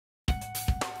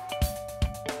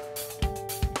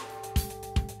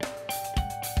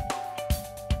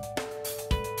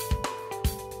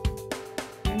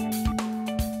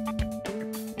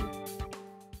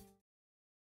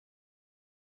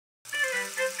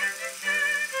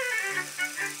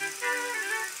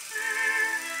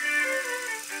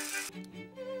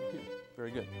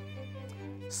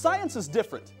Science is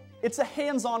different. It's a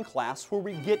hands-on class where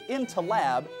we get into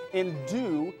lab and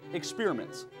do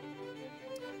experiments.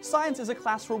 Science is a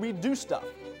class where we do stuff,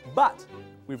 but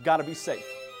we've got to be safe.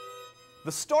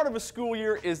 The start of a school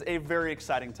year is a very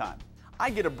exciting time. I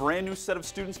get a brand new set of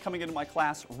students coming into my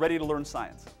class ready to learn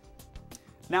science.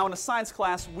 Now in a science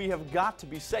class, we have got to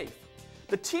be safe.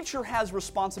 The teacher has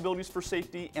responsibilities for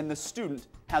safety and the student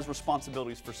has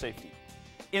responsibilities for safety.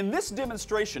 In this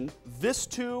demonstration, this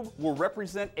tube will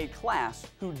represent a class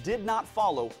who did not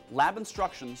follow lab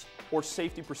instructions or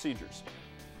safety procedures.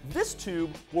 This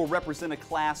tube will represent a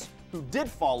class who did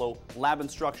follow lab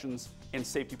instructions and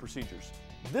safety procedures.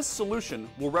 This solution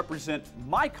will represent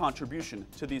my contribution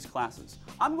to these classes.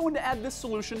 I'm going to add this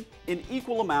solution in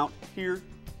equal amount here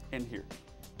and here.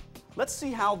 Let's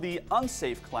see how the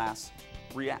unsafe class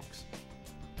reacts.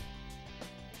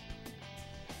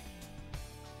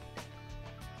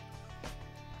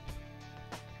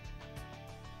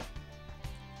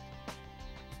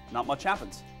 Not much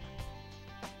happens.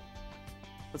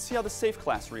 Let's see how the safe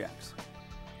class reacts.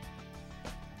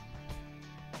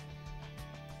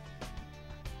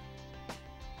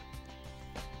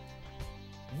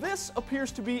 This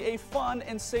appears to be a fun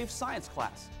and safe science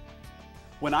class.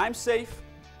 When I'm safe,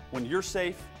 when you're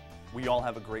safe, we all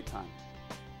have a great time.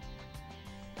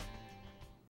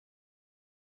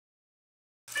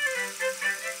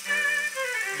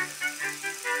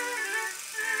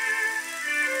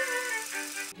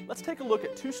 Let's take a look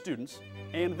at two students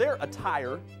and their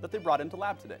attire that they brought into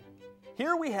lab today.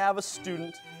 Here we have a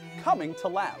student coming to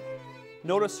lab.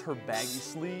 Notice her baggy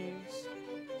sleeves,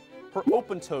 her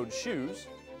open-toed shoes,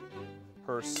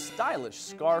 her stylish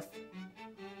scarf,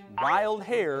 wild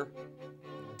hair,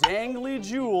 dangly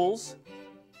jewels,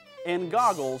 and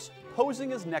goggles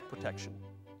posing as neck protection.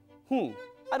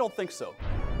 I don't think so.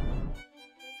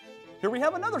 Here we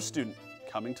have another student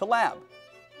coming to lab.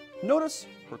 Notice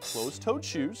her closed-toed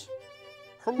shoes,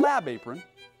 her lab apron,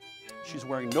 she's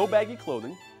wearing no baggy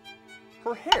clothing,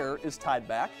 her hair is tied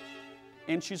back,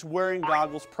 and she's wearing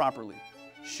goggles properly.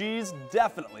 She's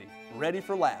definitely ready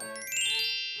for lab.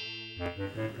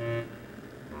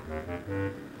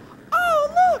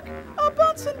 Oh, look! A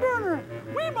Bunsen burner!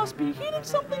 We must be heating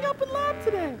something up in lab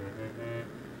today.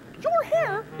 Your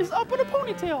hair is up in a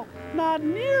ponytail, not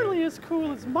nearly as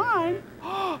cool as mine.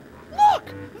 Look!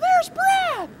 There's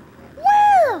Brad!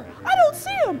 Where? I don't see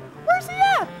him! Where's he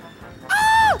at?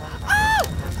 Ah! Ah!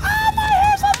 Ah! My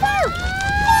hair's on fire!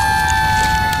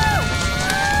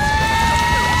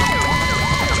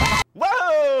 Ah!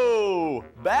 Whoa!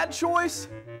 Bad choice?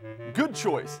 Good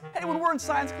choice. Hey, when we're in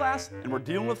science class and we're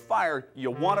dealing with fire, you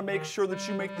want to make sure that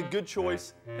you make the good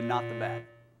choice and not the bad.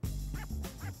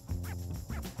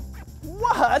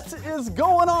 What is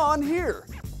going on here?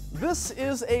 This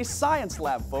is a science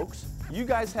lab, folks. You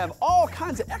guys have all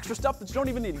kinds of extra stuff that you don't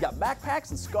even need. You got backpacks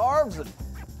and scarves and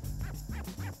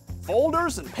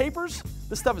folders and papers.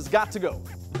 This stuff has got to go.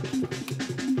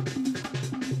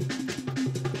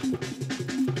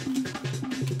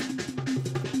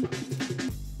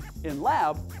 In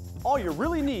lab, all you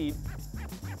really need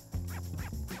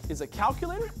is a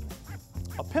calculator,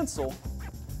 a pencil,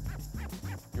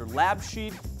 your lab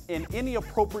sheet, and any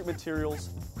appropriate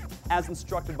materials as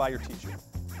instructed by your teacher.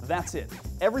 That's it.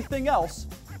 Everything else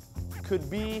could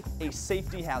be a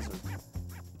safety hazard.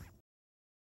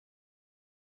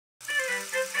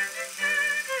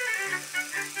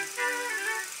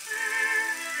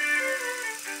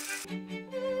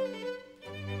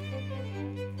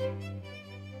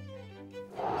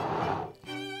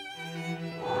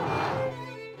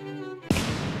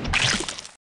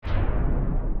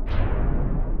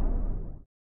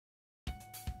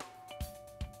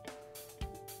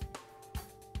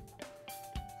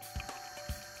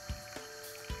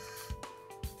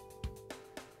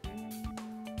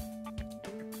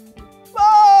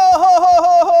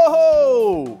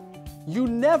 You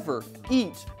never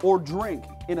eat or drink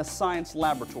in a science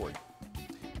laboratory.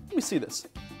 Let me see this.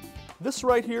 This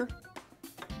right here,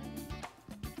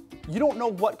 you don't know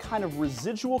what kind of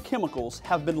residual chemicals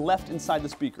have been left inside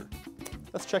this beaker.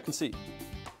 Let's check and see.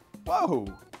 Whoa,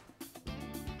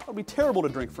 that would be terrible to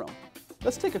drink from.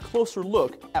 Let's take a closer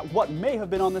look at what may have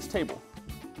been on this table.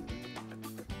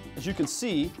 As you can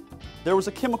see, there was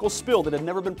a chemical spill that had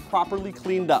never been properly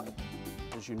cleaned up.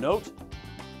 As you note,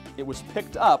 it was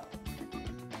picked up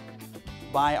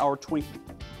by our Twinkie.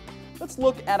 Let's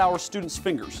look at our student's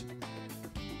fingers.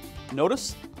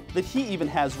 Notice that he even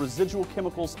has residual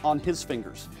chemicals on his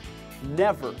fingers.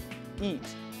 Never eat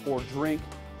or drink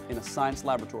in a science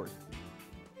laboratory.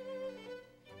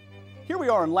 Here we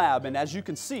are in lab, and as you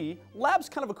can see, lab's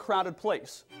kind of a crowded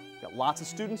place. Got lots of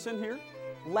students in here,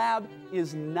 lab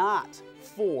is not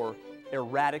for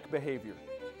erratic behavior.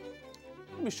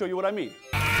 Let me show you what I mean.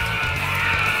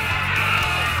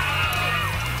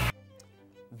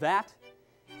 That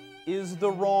is the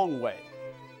wrong way.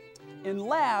 In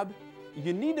lab,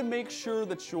 you need to make sure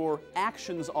that your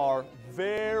actions are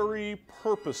very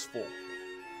purposeful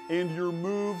and your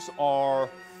moves are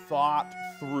thought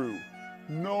through.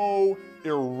 No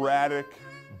erratic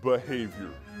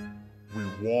behavior. We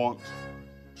want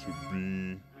to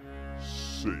be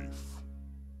safe.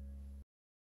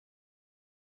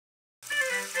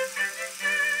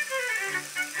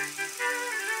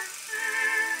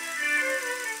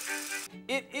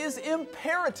 It is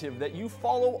imperative that you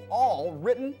follow all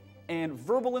written and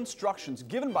verbal instructions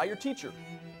given by your teacher.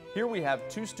 Here we have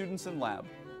two students in lab.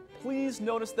 Please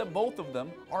notice that both of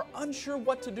them are unsure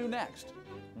what to do next.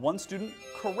 One student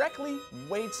correctly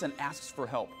waits and asks for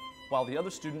help, while the other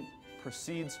student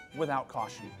proceeds without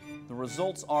caution. The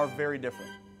results are very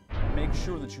different. Make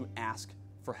sure that you ask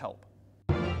for help.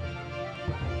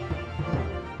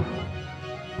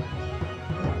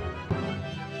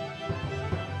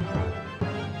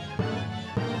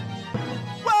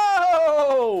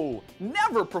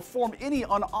 Never perform any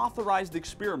unauthorized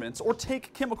experiments or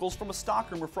take chemicals from a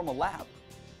stockroom or from a lab.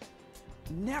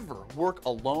 Never work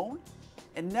alone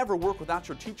and never work without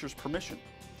your teacher's permission.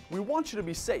 We want you to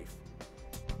be safe.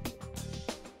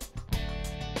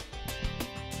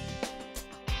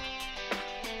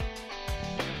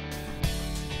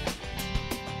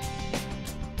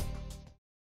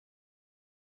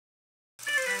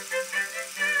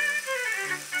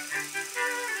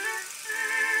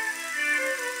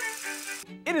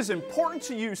 It is important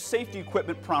to use safety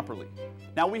equipment properly.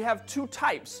 Now we have two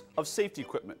types of safety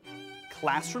equipment: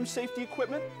 classroom safety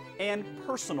equipment and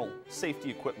personal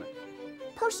safety equipment.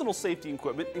 Personal safety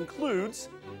equipment includes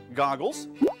goggles,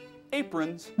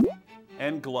 aprons,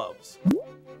 and gloves.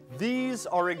 These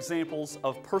are examples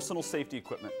of personal safety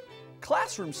equipment.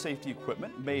 Classroom safety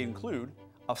equipment may include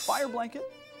a fire blanket,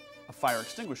 a fire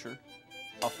extinguisher,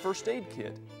 a first aid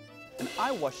kit, an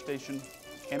eye wash station,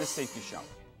 and a safety shower.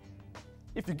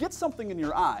 If you get something in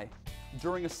your eye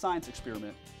during a science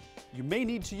experiment, you may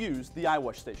need to use the eye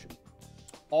wash station.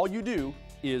 All you do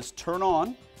is turn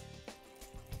on,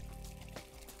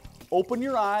 open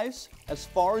your eyes as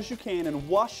far as you can, and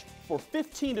wash for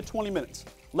 15 to 20 minutes.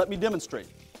 Let me demonstrate.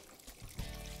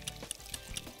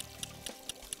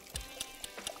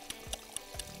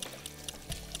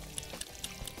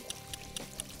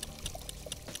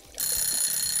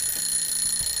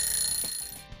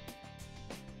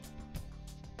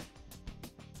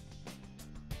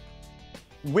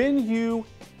 When you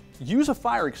use a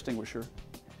fire extinguisher,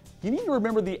 you need to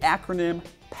remember the acronym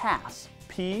PASS,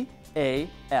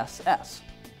 P-A-S-S.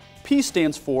 P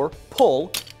stands for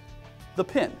pull the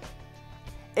pin.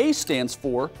 A stands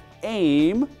for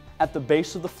aim at the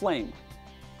base of the flame.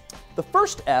 The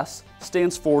first S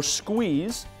stands for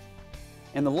squeeze,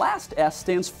 and the last S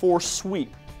stands for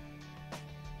sweep.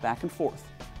 Back and forth.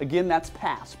 Again, that's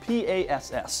PASS,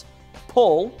 P-A-S-S.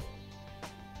 Pull,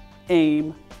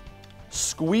 aim,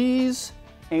 squeeze,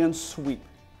 and sweep.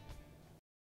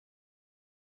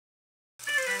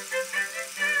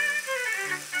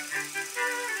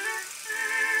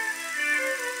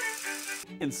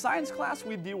 In science class,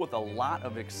 we deal with a lot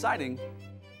of exciting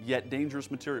yet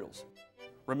dangerous materials.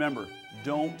 Remember,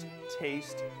 don't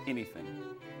taste anything.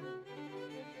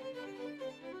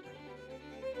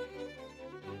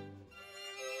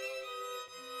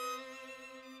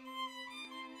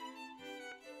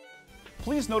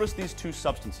 Please notice these two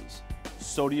substances,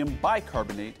 sodium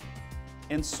bicarbonate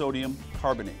and sodium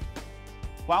carbonate.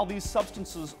 While these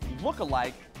substances look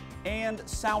alike and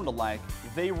sound alike,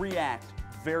 they react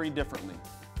very differently.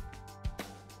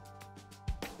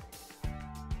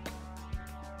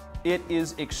 It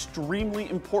is extremely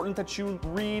important that you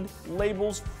read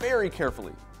labels very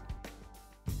carefully.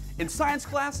 In science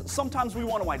class, sometimes we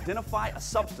want to identify a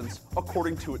substance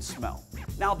according to its smell.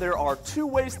 Now, there are two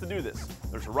ways to do this.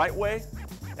 There's a right way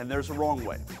and there's a wrong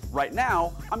way. Right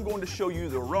now, I'm going to show you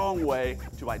the wrong way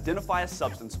to identify a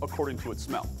substance according to its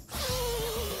smell.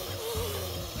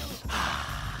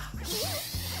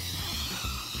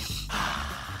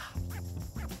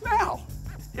 Now,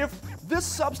 if this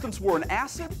substance were an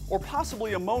acid or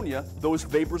possibly ammonia, those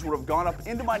vapors would have gone up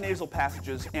into my nasal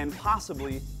passages and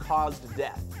possibly caused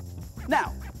death.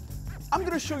 Now, I'm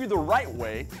going to show you the right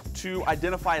way to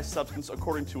identify a substance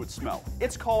according to its smell.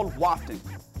 It's called wafting.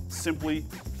 Simply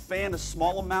fan a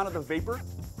small amount of the vapor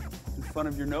in front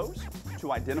of your nose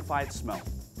to identify its smell.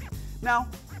 Now,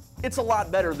 it's a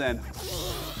lot better than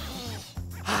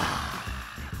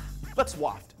let's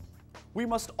waft. We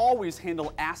must always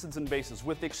handle acids and bases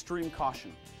with extreme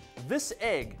caution. This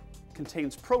egg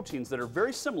contains proteins that are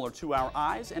very similar to our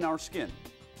eyes and our skin.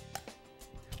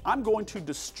 I'm going to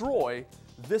destroy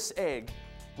this egg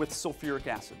with sulfuric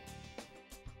acid.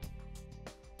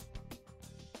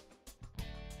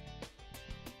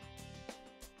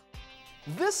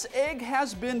 This egg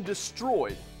has been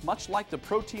destroyed, much like the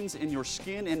proteins in your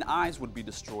skin and eyes would be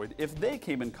destroyed if they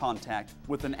came in contact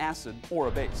with an acid or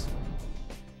a base.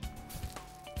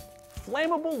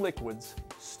 Flammable liquids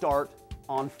start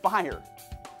on fire.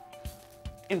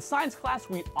 In science class,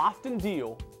 we often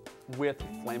deal with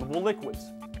flammable liquids.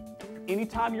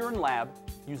 Anytime you're in lab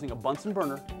using a Bunsen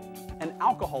burner, an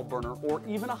alcohol burner, or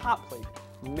even a hot plate,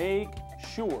 make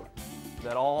sure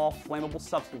that all flammable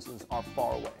substances are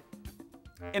far away.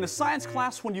 In a science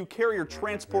class, when you carry or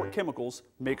transport chemicals,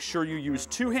 make sure you use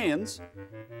 2 hands,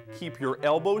 keep your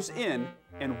elbows in,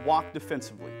 and walk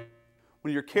defensively.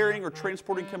 When you're carrying or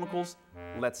transporting chemicals,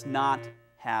 let's not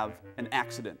have an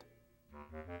accident.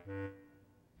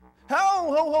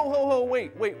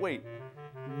 Wait.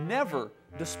 Never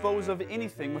dispose of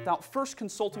anything without first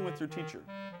consulting with your teacher.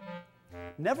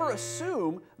 Never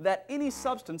assume that any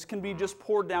substance can be just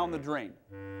poured down the drain.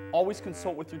 Always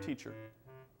consult with your teacher.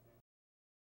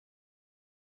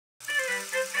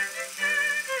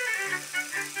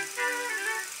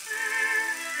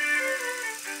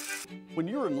 When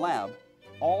you're in lab,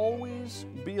 always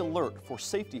be alert for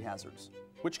safety hazards,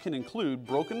 which can include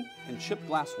broken and chipped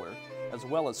glassware, as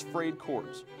well as frayed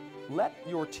cords. Let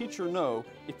your teacher know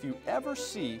if you ever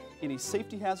see any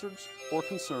safety hazards or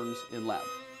concerns in lab.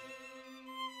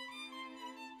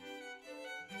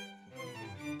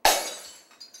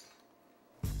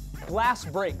 Glass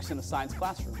breaks in a science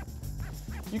classroom.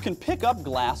 You can pick up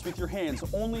glass with your hands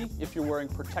only if you're wearing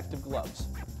protective gloves.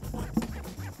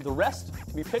 The rest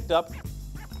can be picked up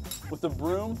with a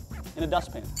broom and a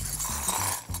dustpan.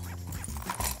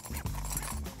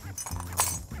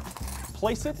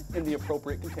 Place it in the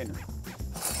appropriate container.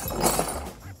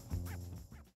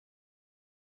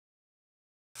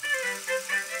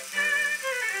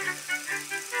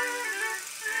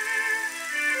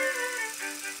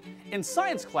 In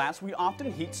science class, we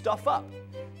often heat stuff up.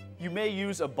 You may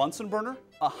use a Bunsen burner,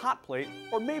 a hot plate,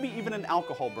 or maybe even an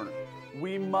alcohol burner.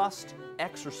 We must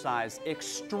exercise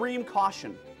extreme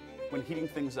caution when heating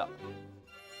things up.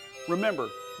 Remember,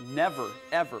 never,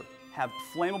 ever have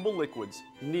flammable liquids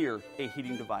near a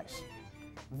heating device.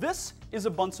 This is a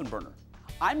Bunsen burner.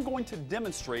 I'm going to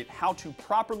demonstrate how to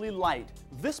properly light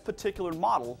this particular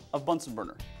model of Bunsen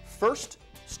burner. First,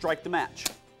 strike the match.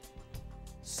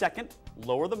 Second,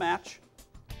 lower the match.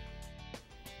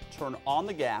 Turn on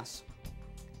the gas.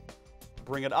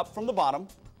 Bring it up from the bottom,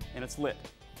 and it's lit.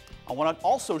 I want to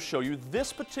also show you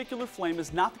this particular flame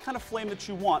is not the kind of flame that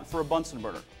you want for a Bunsen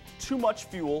burner. Too much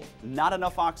fuel, not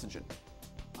enough oxygen.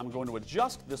 I'm going to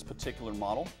adjust this particular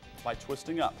model by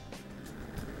twisting up.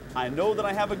 I know that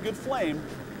I have a good flame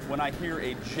when I hear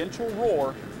a gentle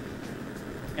roar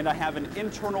and I have an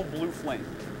internal blue flame.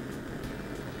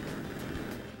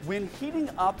 When heating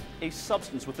up a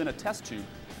substance within a test tube,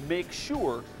 make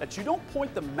sure that you don't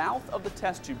point the mouth of the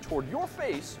test tube toward your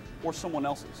face or someone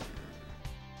else's.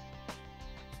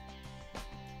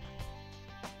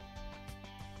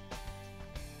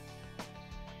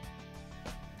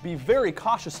 Be very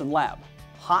cautious in lab.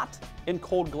 Hot and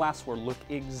cold glassware look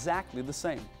exactly the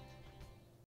same.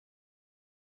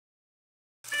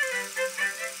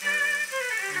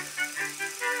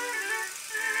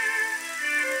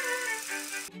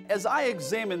 As I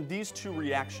examine these two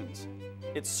reactions,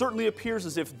 it certainly appears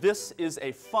as if this is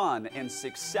a fun and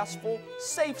successful,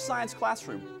 safe science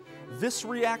classroom. This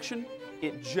reaction,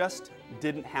 it just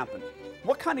didn't happen.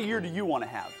 What kind of year do you want to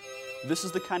have? This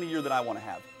is the kind of year that I want to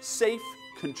have. Safe,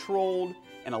 controlled,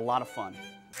 and a lot of fun.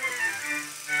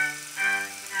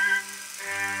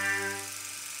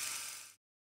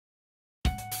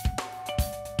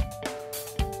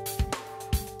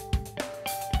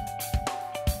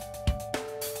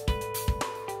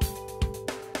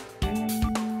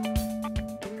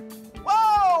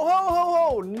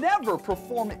 Never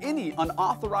perform any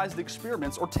unauthorized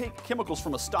experiments or take chemicals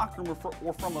from a stockroom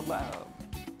or from a lab.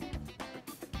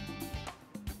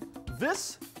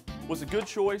 This was a good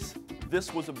choice.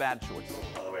 This was a bad choice.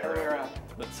 Other way around.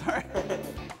 That's all right.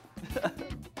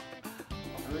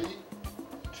 3,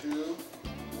 2,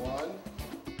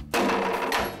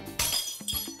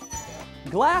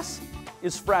 1. Glass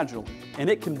is fragile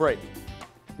and it can break.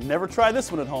 Never try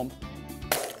this one at home.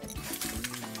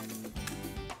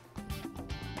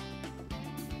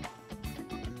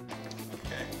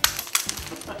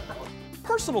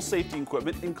 Personal safety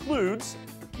equipment includes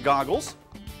goggles,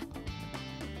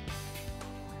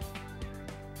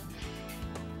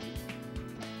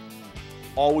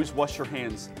 always wash your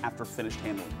hands after finished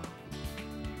handling.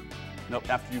 Nope,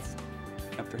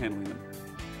 after handling them.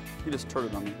 He just turned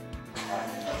it on me.